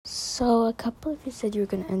So a couple of you said you were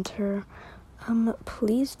going to enter.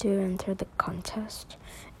 Please do enter the contest.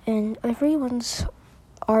 And everyone's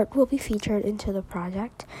art will be featured into the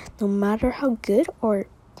project. No matter how good or,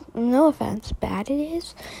 no offense, bad it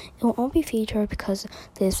is, it will all be featured because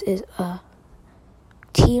this is a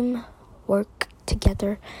team work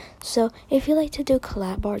together. So if you like to do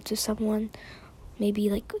collab arts with someone, maybe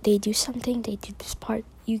like they do something, they do this part,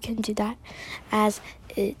 you can do that, as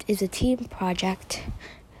it is a team project.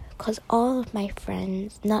 Because all of my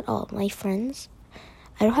friends, not all of my friends,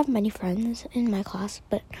 I don't have many friends in my class,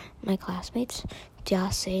 but my classmates,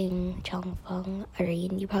 Jiasing, Changfeng,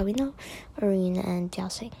 Irene, you probably know Irene and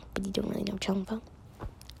Jiasing, but you don't really know Changfeng.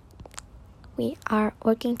 We are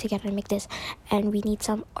working together to make this, and we need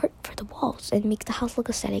some art for the walls and make the house look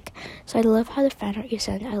aesthetic. So I love how the fan art you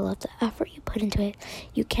send. I love the effort you put into it.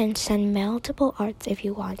 You can send multiple arts if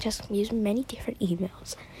you want. Just use many different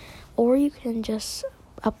emails. Or you can just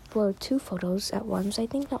upload 2 photos at once. I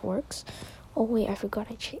think that works. Oh wait, I forgot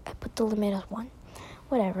I put the limit at 1.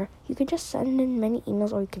 Whatever. You can just send in many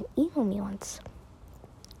emails, or you can email me once.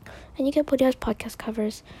 And you can put it as podcast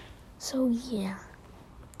covers. So yeah.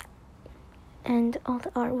 And all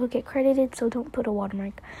the art will get credited, so don't put a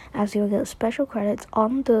watermark, as you'll get special credits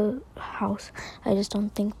on the house. I just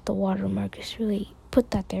don't think the watermark is really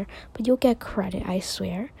put that there, but you'll get credit, I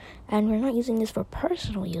swear. And we're not using this for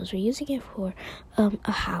personal use, we're using it for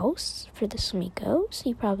a house for the Smigos.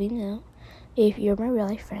 You probably know if you're my real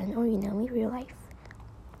life friend or you know me real life.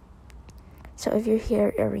 So if you're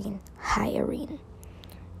here, Irene, hi Irene.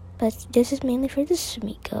 But this is mainly for the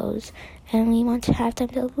Smigos, and we want to have them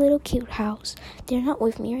build a little cute house. They're not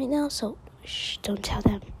with me right now, so shh, don't tell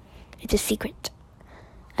them. It's a secret.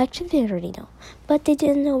 Actually, they already know, but they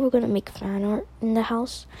didn't know we're going to make fan art in the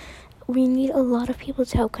house. We need a lot of people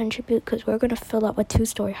to help contribute, because we're going to fill up a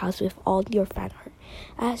 2-story house with all your fan art.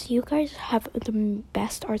 As you guys have the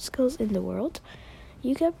best art skills in the world,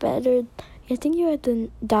 you get better. I think you're at the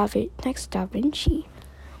next Da Vinci.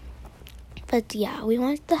 But yeah, we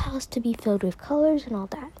want the house to be filled with colors and all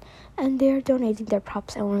that. And they're donating their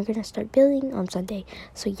props, and we're going to start building on Sunday.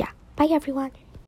 So yeah, bye everyone.